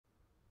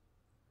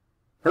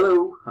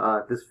Hello,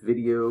 this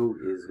video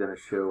is going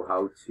to show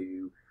how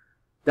to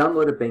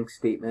download a bank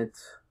statement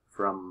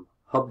from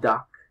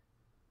Hubdoc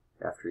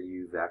after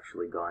you've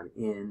actually gone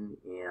in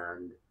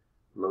and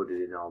loaded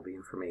in all the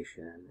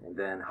information, and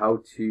then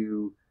how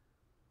to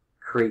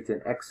create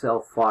an Excel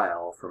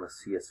file from a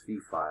CSV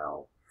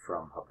file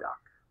from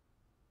Hubdoc.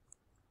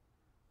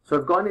 So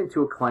I've gone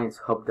into a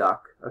client's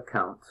Hubdoc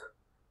account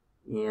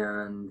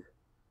and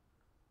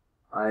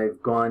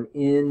I've gone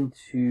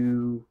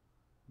into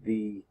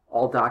the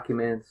all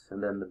documents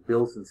and then the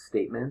bills and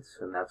statements,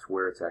 and that's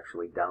where it's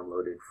actually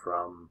downloaded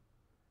from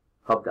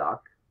Hubdoc.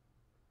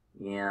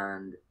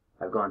 And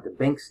I've gone to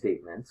bank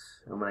statements,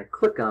 and when I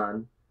click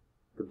on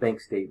the bank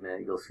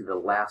statement, you'll see the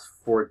last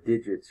 4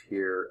 digits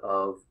here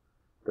of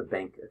the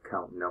bank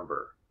account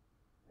number,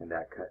 and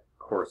that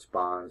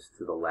corresponds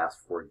to the last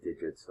 4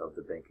 digits of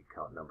the bank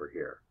account number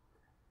here.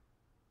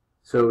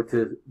 So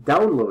to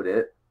download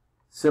it,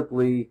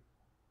 simply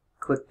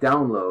click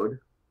download,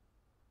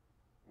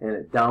 and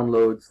it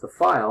downloads the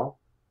file,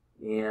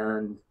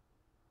 and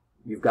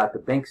you've got the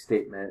bank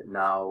statement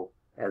now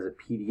as a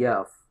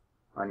PDF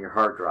on your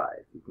hard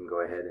drive. You can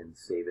go ahead and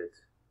save it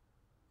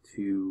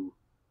to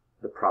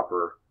the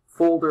proper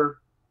folder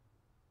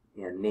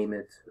and name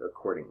it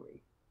accordingly.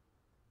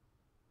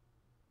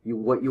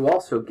 What you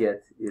also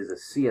get is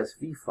a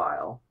CSV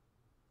file,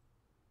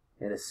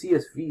 and a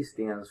CSV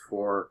stands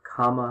for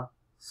comma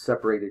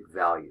separated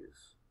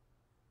values.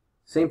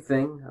 Same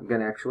thing, I'm going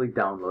to actually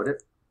download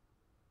it.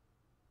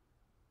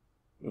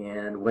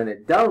 And when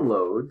it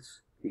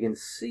downloads, you can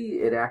see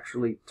it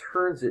actually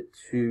turns it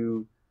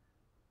to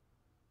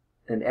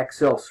an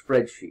Excel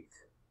spreadsheet.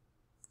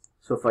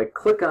 So if I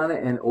click on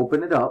it and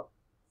open it up,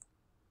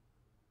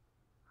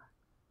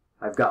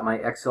 I've got my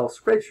Excel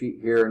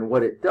spreadsheet here, and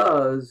what it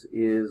does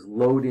is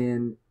load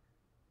in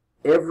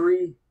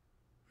every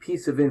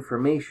piece of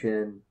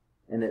information,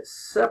 and it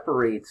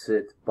separates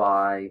it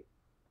by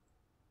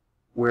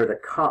where the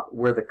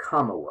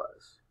comma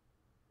was.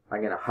 I'm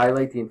going to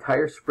highlight the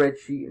entire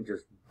spreadsheet and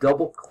just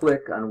double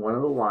click on one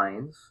of the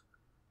lines,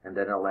 and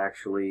then it'll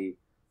actually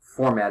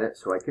format it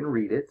so I can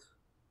read it.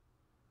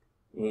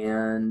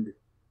 And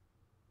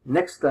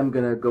next I'm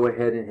going to go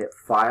ahead and hit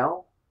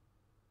File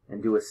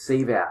and do a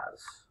Save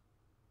As.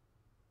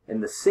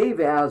 And the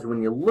Save As,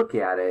 when you look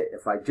at it,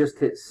 if I just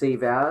hit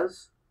Save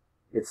As,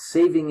 it's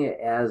saving it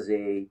as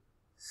a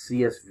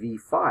CSV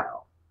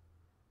file.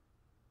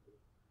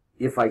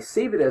 If I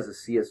save it as a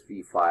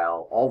CSV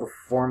file, all the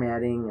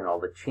formatting and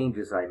all the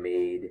changes I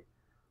made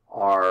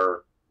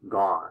are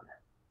gone.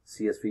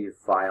 CSV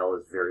file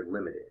is very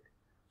limited.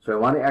 So I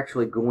want to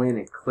actually go in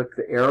and click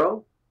the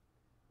arrow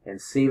and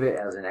save it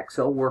as an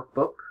Excel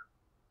workbook,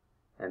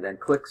 and then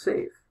click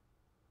Save.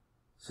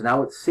 So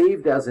now it's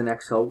saved as an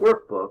Excel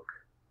workbook.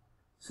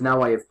 So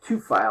now I have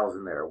 2 files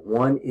in there.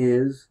 One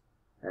is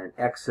an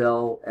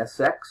Excel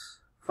SX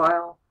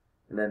file,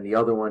 and then the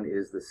other one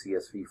is the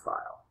CSV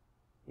file.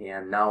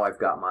 And now I've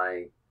got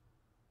my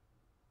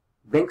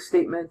bank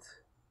statement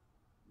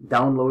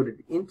downloaded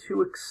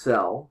into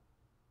Excel,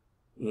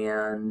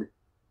 and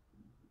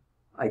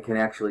I can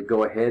actually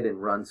go ahead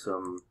and run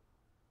some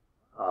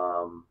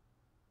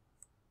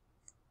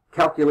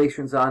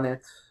calculations on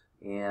it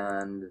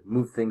and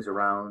move things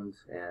around,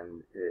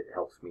 and it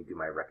helps me do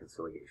my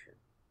reconciliation.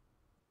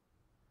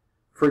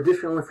 For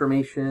additional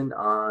information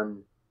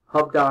on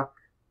Hubdoc,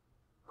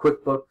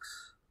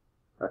 QuickBooks,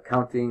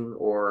 accounting,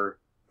 or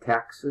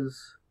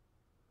taxes,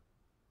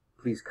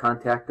 please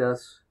contact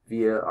us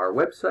via our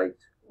website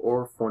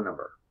or phone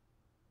number.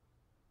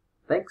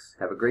 Thanks.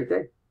 Have a great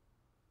day.